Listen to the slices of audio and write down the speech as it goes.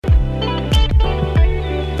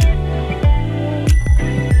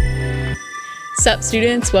Sup,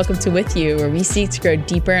 students? Welcome to With You, where we seek to grow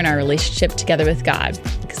deeper in our relationship together with God.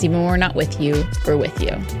 Because even when we're not with you, we're with you.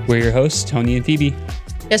 We're your hosts, Tony and Phoebe.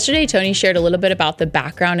 Yesterday, Tony shared a little bit about the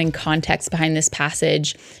background and context behind this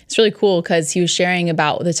passage. It's really cool because he was sharing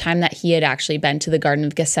about the time that he had actually been to the Garden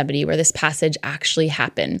of Gethsemane where this passage actually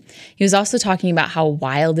happened. He was also talking about how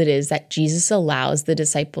wild it is that Jesus allows the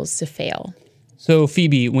disciples to fail. So,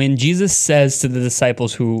 Phoebe, when Jesus says to the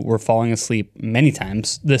disciples who were falling asleep many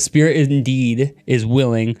times, the spirit indeed is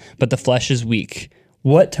willing, but the flesh is weak,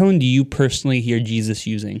 what tone do you personally hear Jesus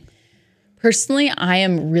using? Personally, I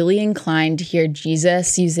am really inclined to hear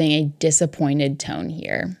Jesus using a disappointed tone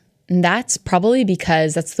here. And that's probably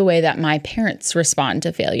because that's the way that my parents respond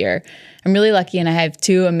to failure. I'm really lucky and I have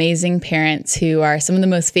two amazing parents who are some of the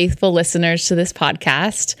most faithful listeners to this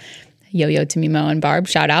podcast. Yo-Yo to Mimo and Barb,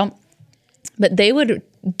 shout out. But they would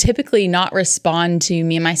typically not respond to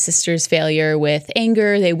me and my sister's failure with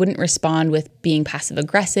anger. They wouldn't respond with being passive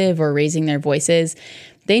aggressive or raising their voices.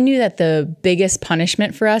 They knew that the biggest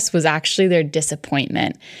punishment for us was actually their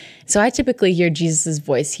disappointment. So I typically hear Jesus'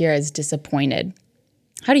 voice here as disappointed.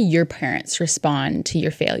 How do your parents respond to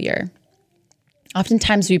your failure?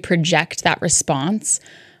 Oftentimes we project that response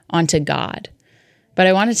onto God. But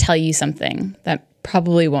I want to tell you something that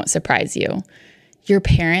probably won't surprise you. Your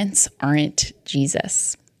parents aren't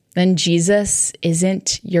Jesus. Then Jesus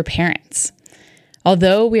isn't your parents.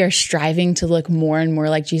 Although we are striving to look more and more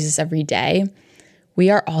like Jesus every day,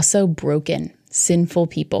 we are also broken, sinful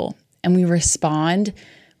people, and we respond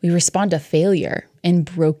to failure in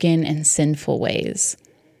broken and sinful ways.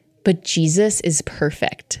 But Jesus is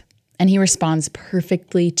perfect, and he responds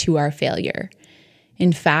perfectly to our failure.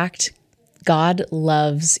 In fact, God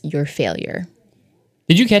loves your failure.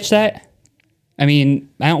 Did you catch that? I mean,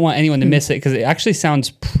 I don't want anyone to miss it because it actually sounds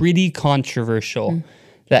pretty controversial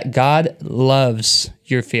that God loves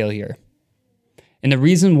your failure. And the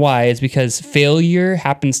reason why is because failure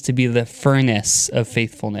happens to be the furnace of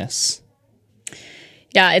faithfulness.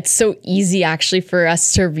 Yeah, it's so easy actually for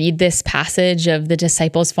us to read this passage of the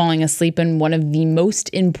disciples falling asleep in one of the most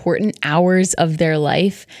important hours of their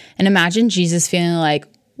life and imagine Jesus feeling like,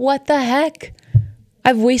 what the heck?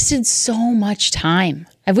 I've wasted so much time.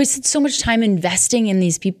 I've wasted so much time investing in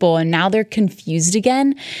these people and now they're confused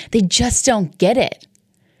again. They just don't get it.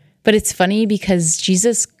 But it's funny because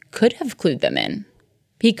Jesus could have clued them in.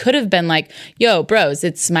 He could have been like, yo, bros,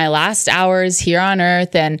 it's my last hours here on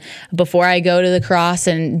earth and before I go to the cross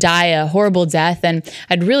and die a horrible death. And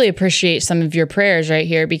I'd really appreciate some of your prayers right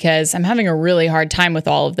here because I'm having a really hard time with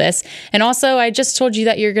all of this. And also, I just told you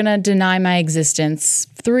that you're going to deny my existence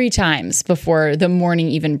 3 times before the morning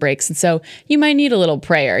even breaks. And so you might need a little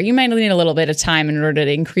prayer. You might need a little bit of time in order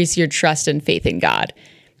to increase your trust and faith in God.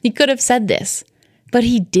 He could have said this, but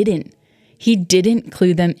he didn't. He didn't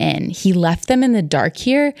clue them in. He left them in the dark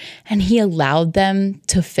here and he allowed them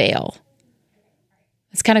to fail.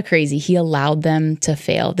 It's kind of crazy. He allowed them to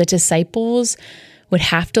fail. The disciples would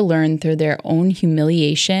have to learn through their own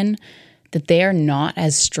humiliation that they are not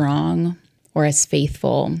as strong or as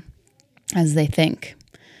faithful as they think.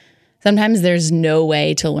 Sometimes there's no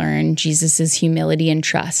way to learn Jesus' humility and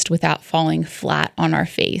trust without falling flat on our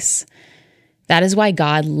face. That is why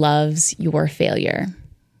God loves your failure.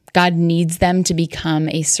 God needs them to become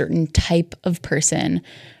a certain type of person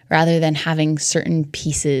rather than having certain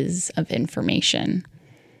pieces of information.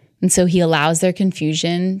 And so he allows their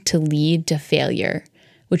confusion to lead to failure,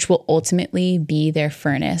 which will ultimately be their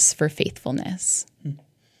furnace for faithfulness.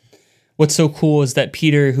 What's so cool is that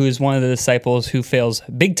Peter, who is one of the disciples who fails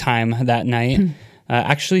big time that night,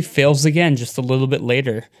 actually fails again just a little bit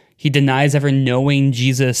later. He denies ever knowing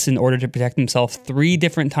Jesus in order to protect himself 3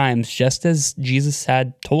 different times, just as Jesus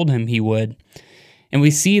had told him he would. And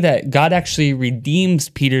we see that God actually redeems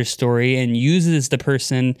Peter's story and uses the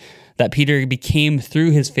person that Peter became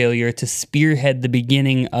through his failure to spearhead the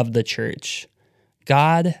beginning of the church.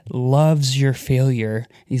 God loves your failure.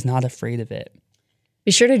 He's not afraid of it.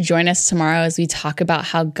 Be sure to join us tomorrow as we talk about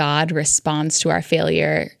how God responds to our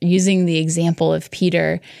failure, using the example of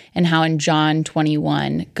Peter and how in John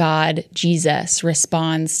 21, God, Jesus,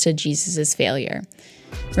 responds to Jesus' failure.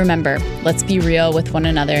 Remember, let's be real with one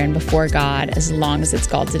another and before God as long as it's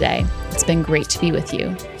called today. It's been great to be with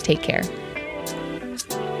you. Take care.